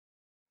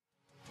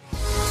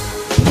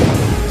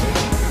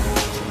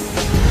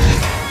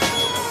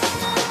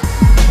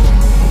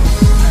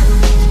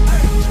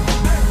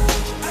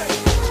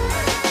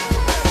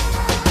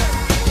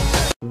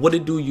What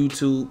it do,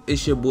 YouTube?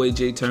 It's your boy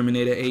J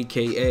Terminator,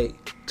 aka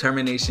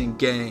Termination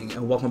Gang,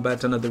 and welcome back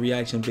to another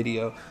reaction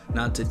video.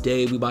 Now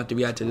today we about to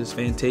react to this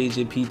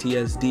Fantasia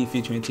PTSD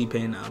featuring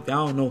T-Pain. Now if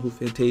y'all don't know who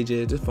Fantasia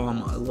is, just for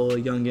my little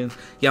youngins,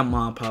 y'all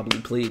mom probably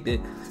played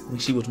it when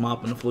she was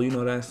mopping the floor. You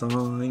know that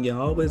song,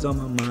 you're always on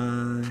my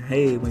mind.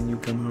 Hey, when you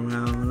come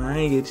around, I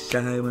ain't get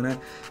shy when I.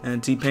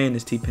 And T-Pain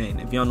is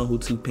T-Pain. If y'all know who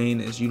T-Pain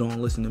is, you don't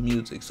listen to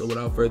music. So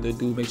without further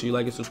ado, make sure you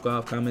like and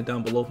subscribe, comment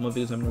down below for my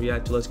videos I'm gonna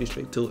react to. Let's get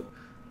straight to it.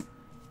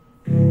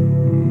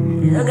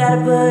 You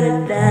gotta put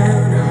it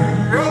down.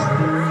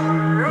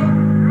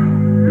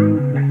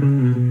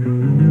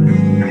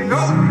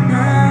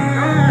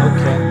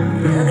 Okay.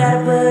 You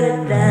gotta put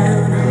it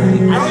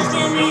down. I just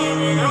can't leave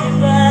it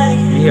anybody.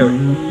 Hear it.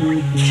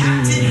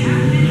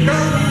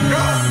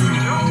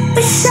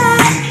 Wish I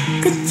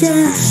could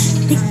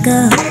just pick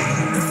up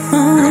the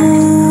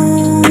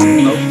phone.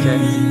 Okay.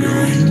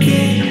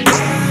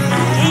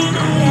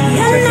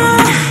 You know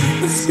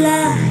it's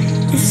like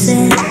you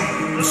said,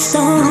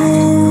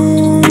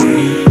 stone.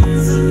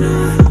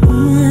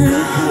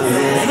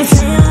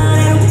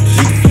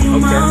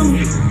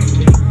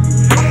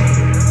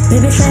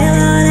 Baby, say all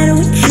that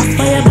with you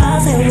for your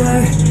boss at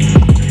work.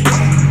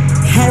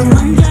 Had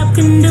one job,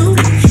 can do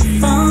your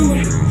phone.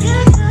 You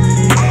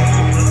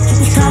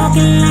was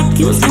talking like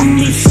you was gonna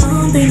be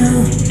something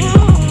else.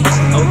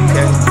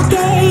 Okay. I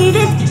gave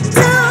it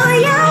to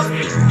you,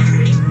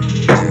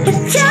 but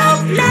you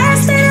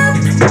messed it up.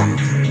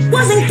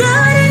 Wasn't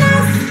good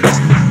enough.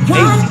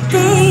 One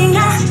thing I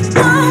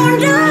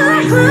wonder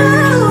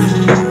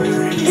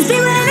is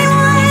there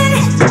anyone?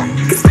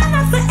 'Cause I'm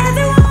not for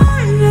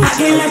everyone. I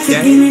can't let you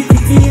give me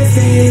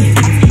PTSD.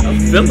 I'm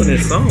feeling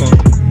this song.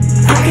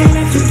 I can't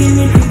let you give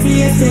me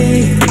PTSD.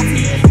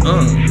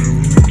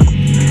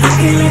 I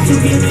can't let you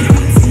give me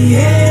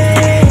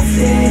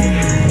PTSD.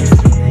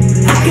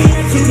 I can't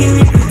let you give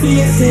me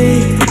PTSD.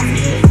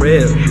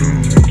 Real.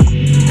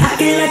 I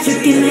can't let you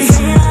give me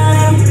shit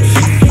out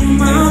of your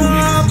mom. I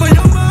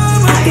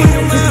can't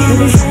let you give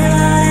me shit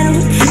out of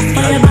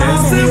for your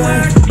boss at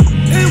work.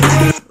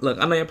 Look,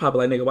 I know you're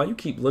probably like, nigga, why you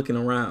keep looking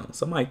around?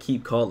 Somebody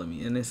keep calling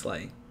me, and it's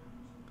like,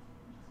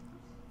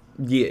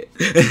 yeah,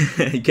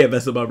 you can't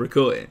mess up my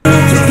recording.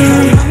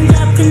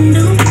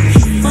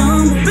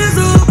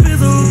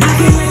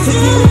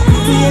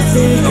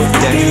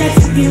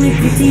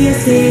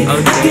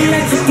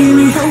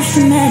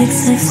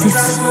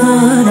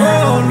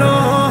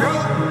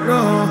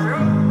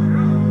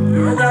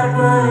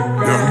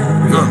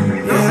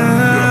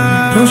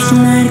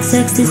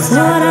 sex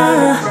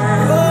disorder.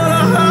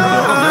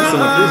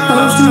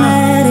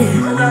 Post-traumatic.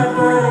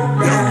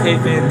 Hey,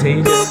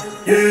 Fantasia.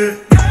 Yeah.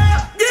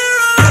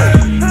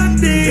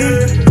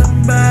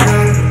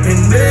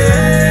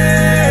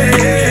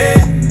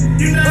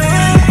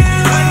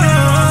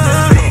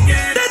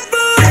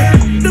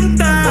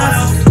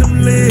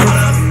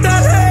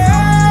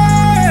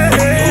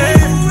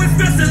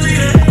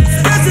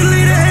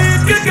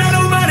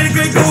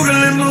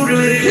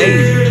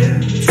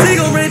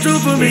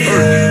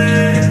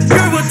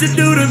 You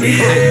do to me.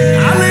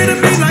 I lay the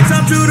beat like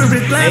some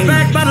tutoring.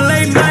 Flashback by the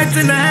late nights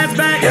in the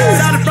hatchback.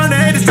 Shot in front of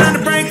haters trying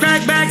to bring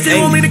crack back.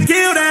 She want me to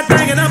kill that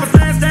thing and I'ma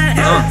smash that.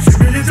 She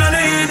really trying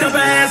to end up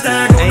a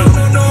hashtag.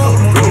 No.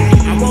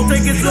 I won't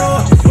take it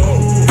slow.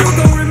 You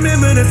gon'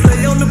 remember to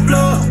stay on the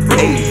floor.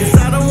 Yes,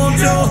 I don't want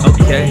yours.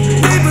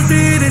 Okay. Neighbors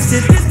did this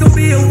shit. This gon'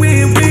 be a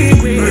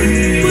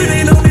win-win. But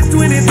ain't no this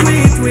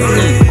 20-20.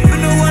 You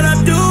know what I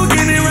do?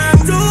 Give me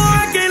round two.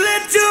 I can't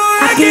let you.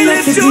 I can't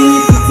let you.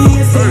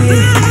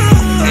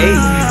 Hey.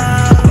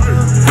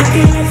 I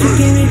can't let you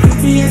give me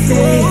PTSD.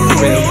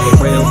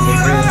 For real. I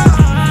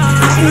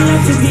can't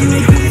let you give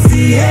me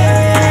PTSD.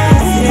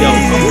 Yo,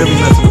 I'm really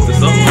messing with this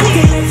song. I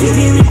can't let you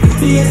give me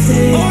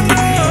PTSD. I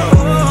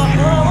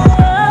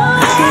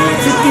can't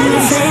let you give me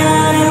say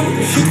all that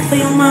shit for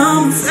your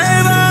mom. I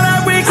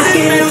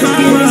can't let you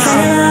give me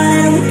say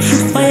all that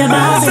shit for your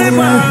boss at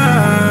work.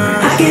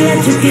 I can't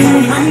let you give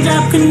me one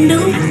job can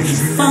do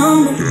your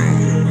phone.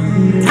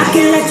 I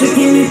can't let you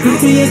give me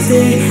PTSD.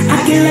 I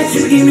can't let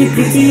you give me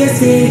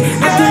PTSD.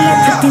 I can't let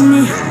you give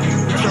me.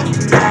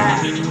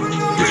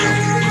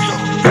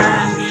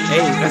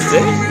 Hey, that's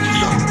it.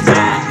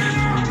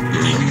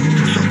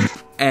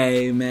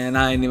 Hey man,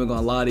 I ain't even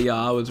gonna lie to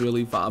y'all. I was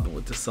really vibing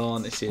with the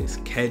song. This shit's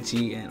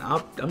catchy, and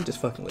I'm just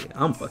fucking with it.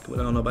 I'm fucking with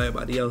it. I don't know about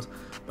everybody else,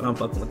 but I'm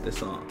fucking with this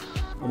song.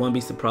 I wouldn't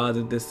be surprised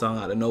if this song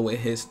out of nowhere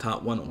hits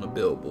top 1 on the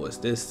billboards.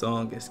 This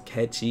song is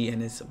catchy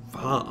and it's a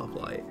vibe.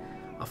 Like,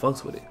 I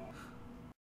fucks with it.